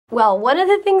Well, one of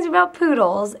the things about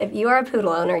poodles, if you are a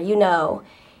poodle owner, you know,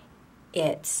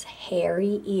 it's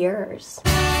hairy ears.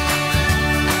 We're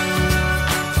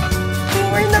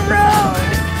in the road!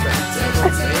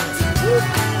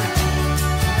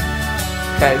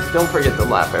 Guys, don't forget to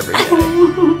laugh every day.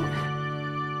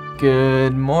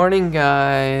 Good morning,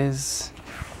 guys.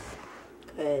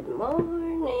 Good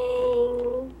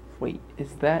morning. Wait,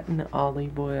 is that an Ollie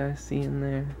boy I see in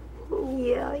there?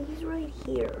 Yeah, he's right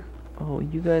here. Oh,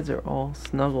 you guys are all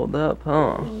snuggled up,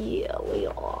 huh? Yeah, we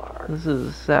are. This is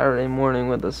a Saturday morning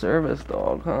with a service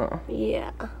dog, huh? Yeah.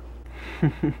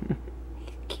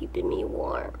 Keeping me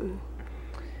warm.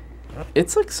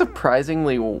 It's like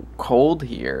surprisingly cold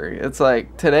here. It's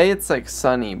like, today it's like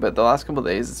sunny, but the last couple of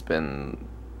days it's been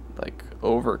like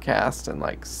overcast and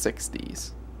like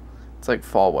 60s. It's like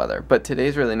fall weather. But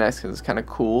today's really nice because it's kind of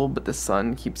cool, but the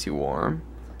sun keeps you warm.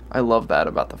 I love that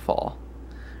about the fall.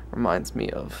 Reminds me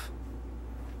of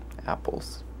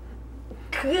apples.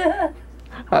 I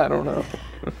don't know.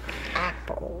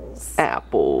 Apples.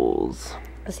 Apples.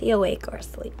 Is he awake or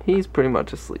asleep? He's pretty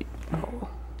much asleep. Oh.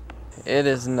 It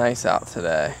is nice out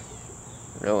today.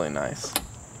 Really nice.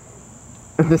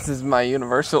 This is my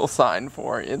universal sign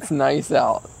for it. It's nice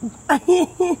out. I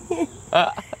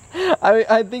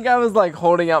think I was like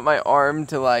holding out my arm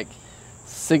to like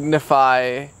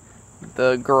signify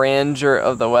the grandeur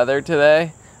of the weather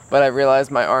today, but I realized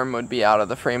my arm would be out of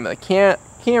the frame of the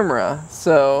camera,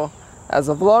 so as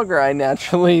a vlogger I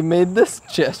naturally made this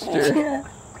gesture.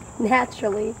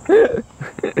 Naturally.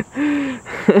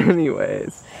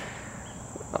 Anyways,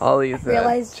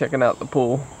 Ollie's checking out the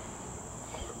pool.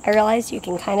 I realized you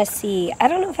can kind of see, I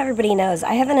don't know if everybody knows,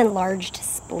 I have an enlarged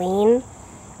spleen.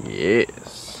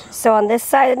 Yes. So on this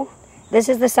side, this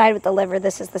is the side with the liver,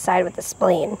 this is the side with the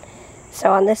spleen.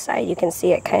 So on this side you can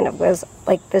see it kind of goes,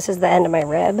 like this is the end of my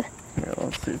rib. Here,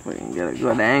 let's see if we can get a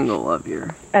good angle of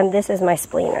your... And this is my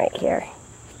spleen right here.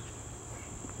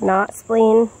 Not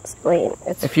spleen, spleen.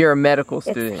 If you're a medical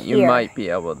student, you might be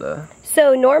able to...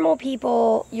 So normal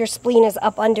people, your spleen is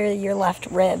up under your left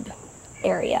rib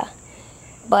area.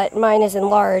 But mine is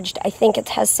enlarged. I think it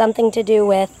has something to do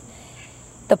with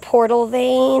the portal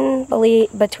vein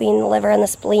between the liver and the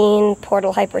spleen,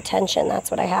 portal hypertension, that's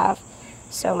what I have.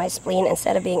 So my spleen,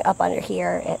 instead of being up under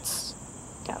here, it's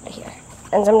down to here.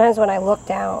 And sometimes when I look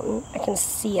down, I can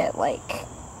see it like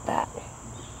that.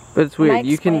 But it's weird.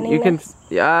 You can,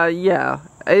 yeah.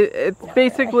 It's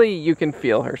basically, you can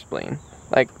feel her spleen.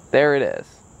 Like, there it is.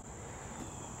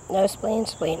 No spleen,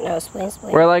 spleen, no spleen,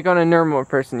 spleen. Where like on a normal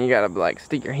person, you gotta like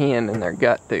stick your hand in their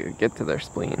gut to get to their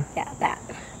spleen. Yeah, that.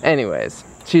 Anyways,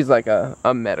 she's like a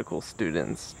medical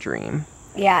student's dream.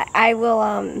 Yeah, I will,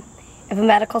 if a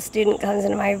medical student comes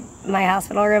into my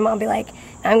hospital room, I'll be like,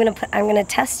 I'm gonna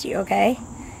test you, okay?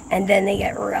 And then they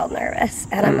get real nervous,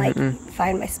 and I'm like,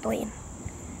 find my spleen.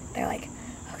 They're like,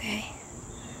 okay.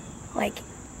 Like,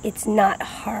 it's not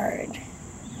hard.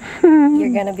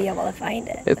 You're gonna be able to find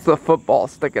it. It's the football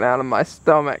sticking out of my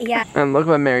stomach. Yeah. And look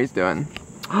what Mary's doing.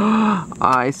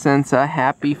 I sense a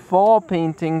happy fall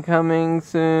painting coming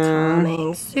soon.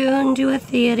 Coming soon to a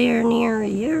theater near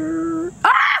you.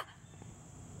 Ah!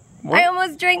 What? I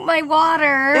almost drank my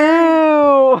water.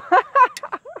 Ew!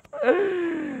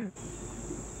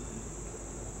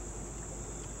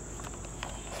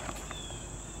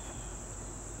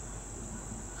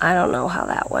 I don't know how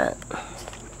that went.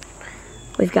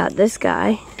 We've got this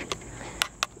guy,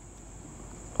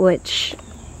 which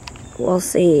we'll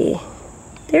see.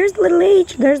 There's little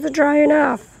H, there's the dry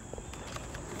enough.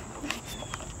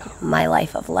 My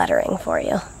life of lettering for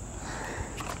you.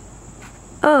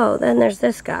 Oh, then there's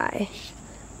this guy.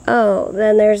 Oh,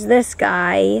 then there's this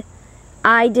guy.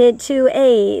 I did 2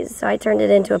 A's, so I turned it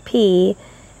into a P,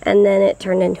 and then it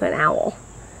turned into an owl.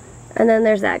 And then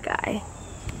there's that guy.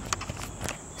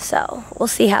 So, we'll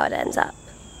see how it ends up.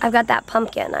 I've got that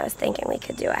pumpkin. I was thinking we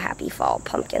could do a happy fall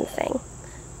pumpkin thing.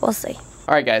 We'll see.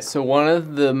 Alright guys, so one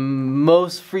of the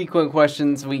most frequent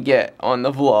questions we get on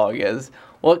the vlog is,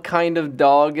 what kind of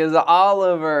dog is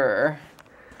Oliver?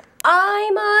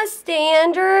 I'm a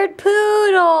standard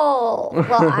poodle.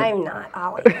 Well, I'm not.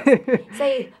 Oliver.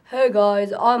 Say, hey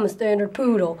guys, I'm a standard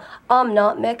poodle. I'm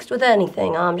not mixed with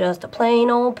anything. I'm just a plain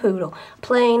old poodle.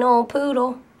 Plain old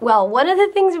poodle. Well, one of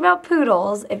the things about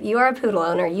poodles, if you are a poodle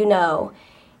owner, you know,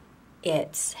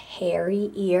 it's hairy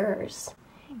ears.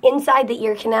 Inside the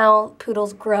ear canal,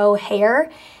 poodles grow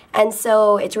hair, and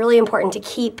so it's really important to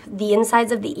keep the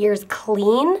insides of the ears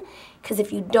clean, because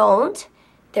if you don't,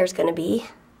 there's going to be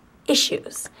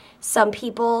issues. Some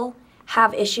people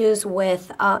have issues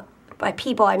with, by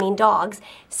people I mean dogs,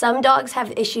 some dogs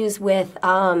have issues with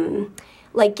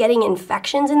like getting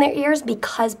infections in their ears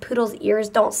because poodles' ears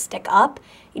don't stick up.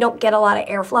 You don't get a lot of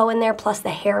airflow in there, plus the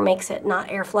hair makes it not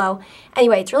airflow.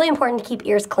 Anyway, it's really important to keep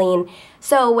ears clean.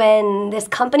 So when this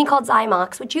company called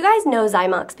Zymox, which you guys know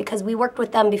Zymox because we worked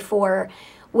with them before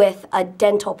with a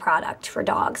dental product for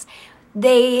dogs,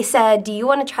 they said, do you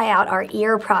want to try out our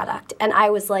ear product? And I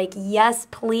was like, yes,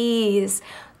 please,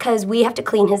 because we have to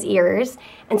clean his ears.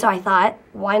 And so I thought,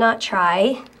 why not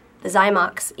try the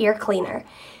Zymox ear cleaner?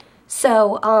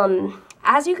 So,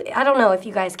 I don't know if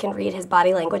you guys can read his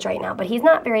body language right now, but he's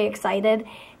not very excited.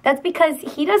 That's because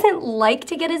he doesn't like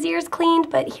to get his ears cleaned,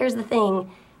 but here's the thing,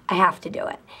 I have to do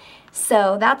it.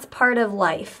 So that's part of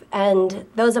life, and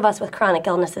those of us with chronic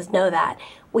illnesses know that.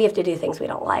 We have to do things we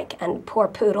don't like, and poor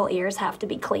poodle ears have to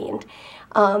be cleaned.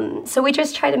 So we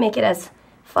just try to make it as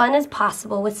fun as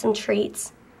possible with some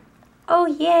treats. Oh,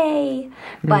 yay!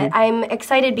 Mm-hmm. But I'm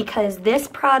excited because this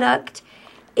product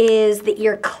is the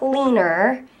ear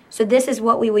cleaner. So this is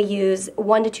what we will use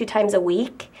 1 to 2 times a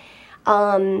week.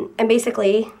 And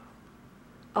basically,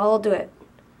 I'll do it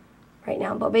right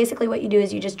now. But basically what you do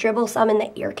is you just dribble some in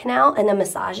the ear canal and then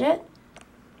massage it.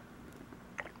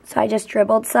 So I just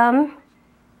dribbled some.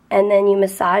 And then you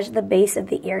massage the base of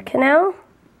the ear canal.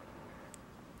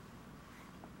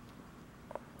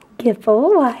 Good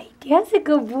boy. That's a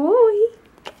good boy.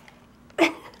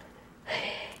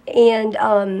 And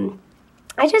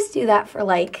I just do that for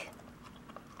like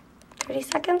 30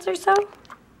 seconds or so.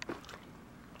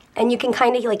 And you can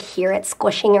kind of like hear it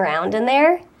squishing around in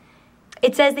there.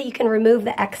 It says that you can remove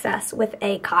the excess with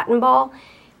a cotton ball.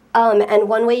 And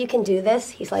one way you can do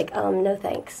this, he's like, no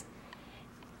thanks.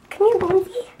 Come here,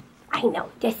 Bonesy. I know,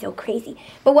 they're so crazy.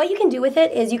 But what you can do with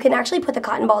it is you can actually put the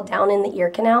cotton ball down in the ear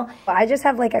canal. I just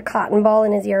have like a cotton ball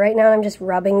in his ear right now, and I'm just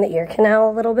rubbing the ear canal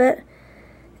a little bit.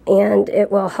 And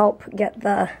it will help get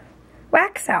the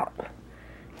wax out.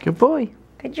 Good boy.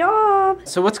 Good job.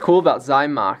 So what's cool about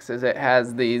Zymox is it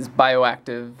has these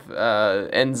bioactive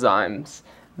enzymes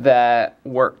that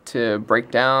work to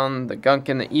break down the gunk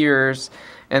in the ears,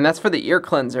 and that's for the ear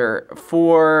cleanser.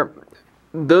 For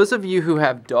those of you who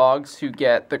have dogs who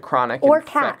get the chronic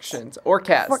infections, or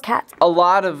cats, a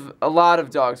lot of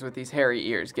dogs with these hairy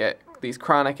ears get these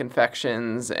chronic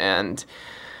infections, and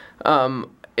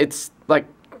it's like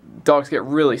dogs get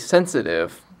really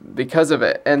sensitive because of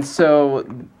it. And so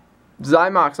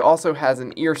Zymox also has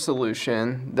an ear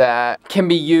solution that can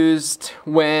be used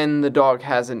when the dog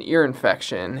has an ear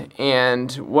infection.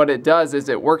 And what it does is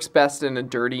it works best in a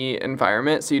dirty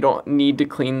environment, so you don't need to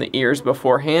clean the ears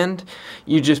beforehand.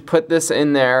 You just put this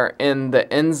in there, and the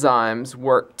enzymes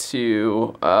work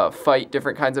to fight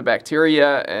different kinds of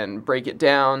bacteria and break it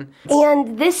down.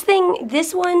 And this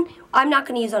one, I'm not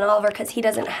going to use on Oliver because he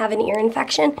doesn't have an ear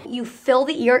infection. You fill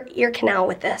the ear canal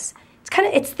with this.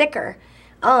 It's thicker.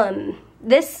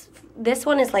 This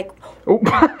one is like,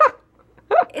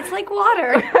 it's like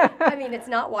water. I mean, it's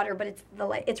not water, but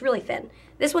it's really thin.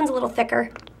 This one's a little thicker,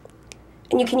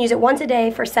 and you can use it once a day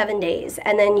for 7 days,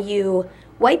 and then you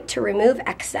wipe to remove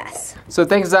excess. So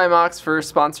thanks Zymox for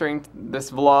sponsoring this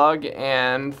vlog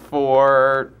and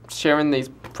for sharing these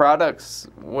products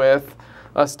with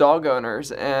us dog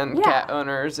owners and cat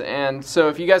owners. And so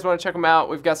if you guys want to check them out,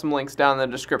 we've got some links down in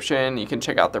the description. You can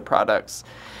check out their products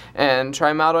and try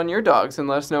them out on your dogs and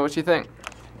let us know what you think.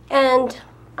 And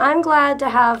I'm glad to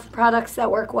have products that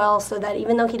work well so that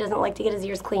even though he doesn't like to get his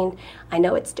ears cleaned, I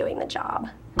know it's doing the job.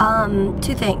 2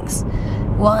 things.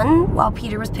 One, while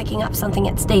Peter was picking up something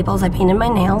at Staples, I painted my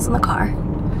nails in the car.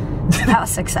 That was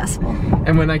successful.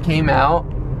 And when I came out,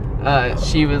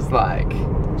 she was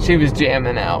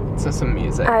jamming out to some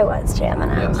music. I was jamming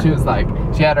out. Yeah, she was like,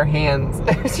 she had her hands,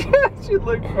 she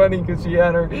looked funny because she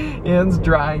had her hands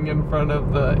drying in front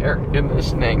of the air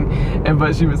conditioning,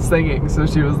 but she was singing, so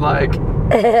she was like.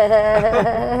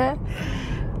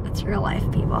 That's real life,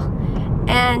 people.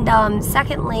 And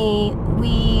secondly,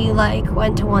 we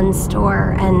went to one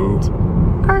store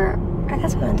I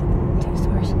guess we went to 2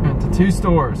 stores. Went to 2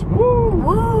 stores. Woo!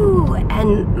 Woo!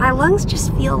 And my lungs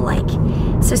just feel like,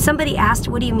 so somebody asked,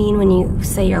 what do you mean when you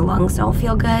say your lungs don't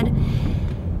feel good?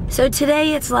 So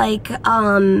today it's like,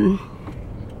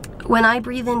 when I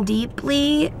breathe in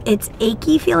deeply, it's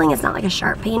achy feeling. It's not like a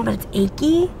sharp pain, but it's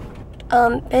achy.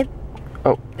 Babe.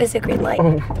 Oh. It's a green light.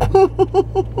 Oh.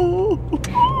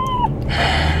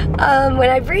 When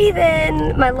I breathe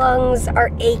in, my lungs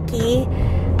are achy.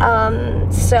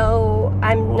 So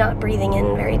I'm not breathing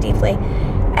in very deeply.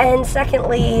 And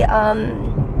secondly,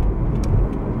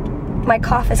 my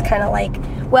cough is kind of like,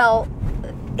 well,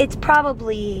 it's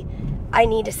probably, I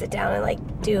need to sit down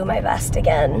and do my best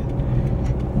again.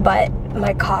 But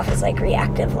my cough is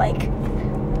reactive,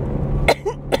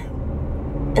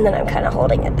 And then I'm kind of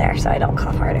holding it there so I don't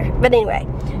cough harder. But anyway,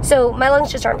 so my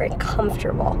lungs just aren't very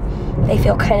comfortable. They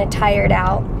feel kind of tired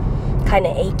out, kind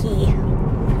of achy.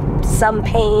 Some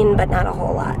pain, but not a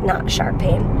whole lot, not sharp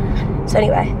pain. So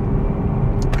anyway,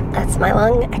 that's my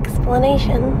lung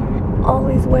explanation.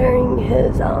 Always wearing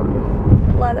his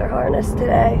leather harness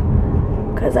today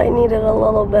because I needed a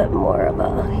little bit more of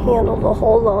a handle to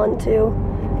hold on to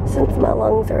since my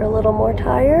lungs are a little more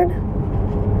tired.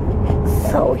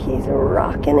 So he's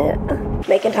rocking it.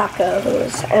 Making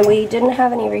tacos, and we didn't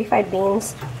have any refried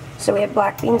beans, so we have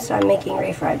black beans, so I'm making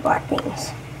refried black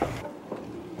beans.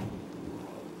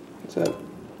 What's that?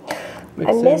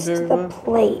 I missed the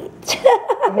plate.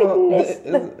 I missed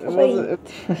the plate.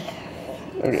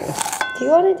 Okay. Do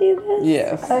you want to do this?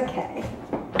 Yes. Okay.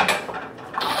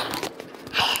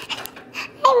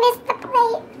 I missed the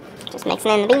plate. Just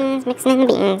mixing in the beans, mixing in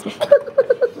the beans.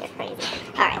 You're crazy.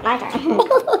 Alright, my turn.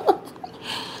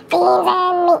 Beans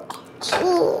and meat.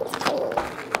 Cheese, please.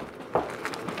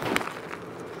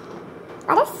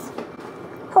 Lettuce?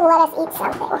 Oh, let us eat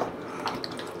something.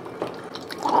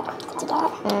 Get it? Did you get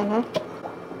it? Mm-hmm.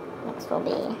 Next will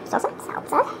be salsa.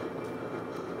 Salsa.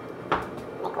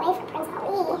 Make way for Prince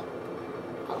Ali.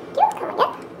 Thank you. Come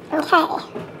again. Okay.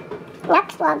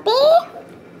 Next will be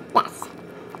this.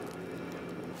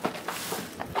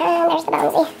 And there's the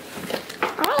bonesy.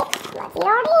 Alright, let's eat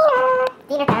our dinner.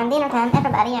 Dinner time,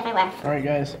 everybody, everywhere. Alright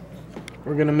guys,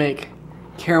 we're gonna make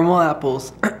caramel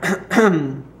apples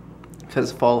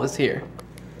because fall is here.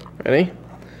 Ready?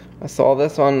 I saw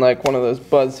this on like one of those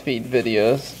BuzzFeed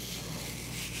videos.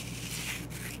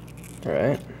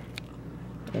 Right?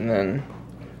 And then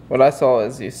what I saw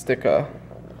is you stick a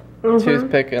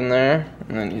toothpick in there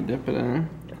and then you dip it in.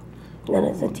 Then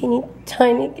it's a teeny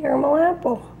tiny caramel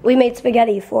apple. We made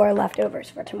spaghetti for leftovers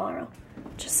for tomorrow.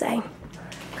 Just saying.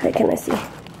 Okay, can I see?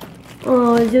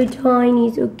 Oh, it's so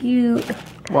tiny, so cute.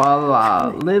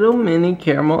 Voila, little mini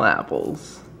caramel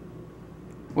apples.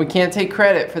 We can't take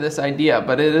credit for this idea,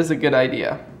 but it is a good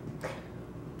idea.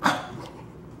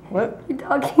 What? You're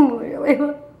talking really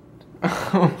loud.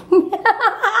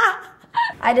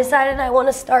 I decided I want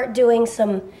to start doing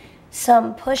some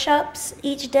push-ups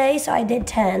each day, so I did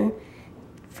 10.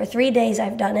 For 3 days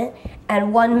I've done it,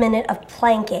 and 1 minute of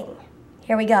planking.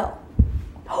 Here we go.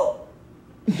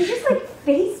 He just like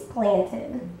face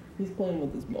planted. He's playing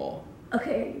with his ball.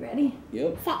 Okay, are you ready?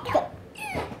 Yep. Set, go.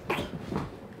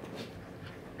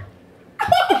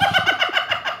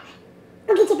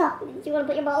 Go get your ball. Do you want to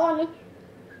put your ball on me?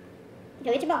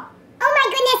 Go get your ball. Oh my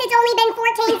goodness, it's only been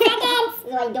 14 seconds.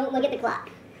 No, don't look at the clock.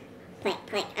 Plank,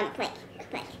 plank, I'm a plank.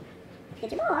 Plank.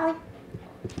 Get your ball, Ollie.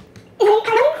 Are you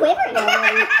quivering,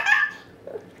 Ollie?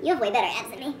 You have way better abs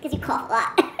than me, because you cough a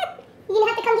lot. You're going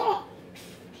to have to come get it.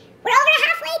 We're over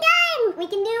halfway done. We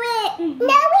can do it.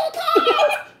 No, we can't.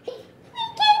 We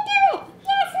can't do it.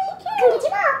 Yes, we can. Come get your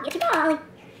ball. Get your ball, Ollie.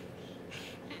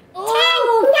 10,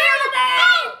 9,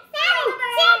 8,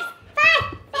 7, 6,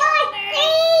 5, 4, 3,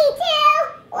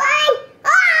 2, 1.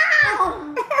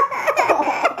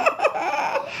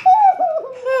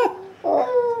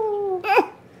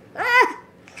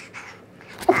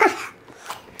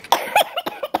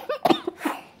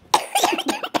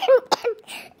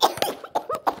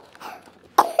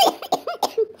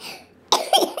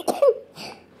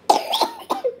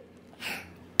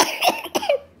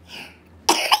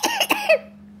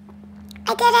 I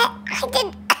did it. I did.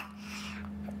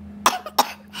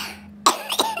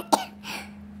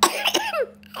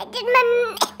 I did my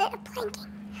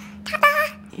planking. Ta-da!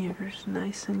 Ears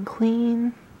nice and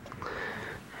clean,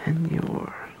 and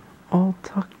you're all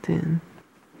tucked in.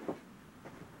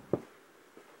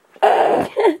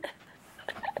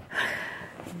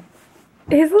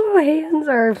 His little hands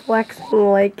are flexing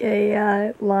like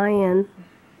a lion.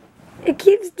 It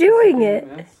keeps doing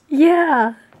it.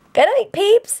 Yeah. Good night,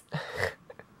 peeps.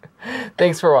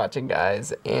 Thanks for watching,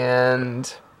 guys,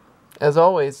 and as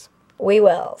always, We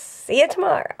will see you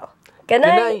tomorrow. Good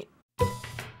night. good night.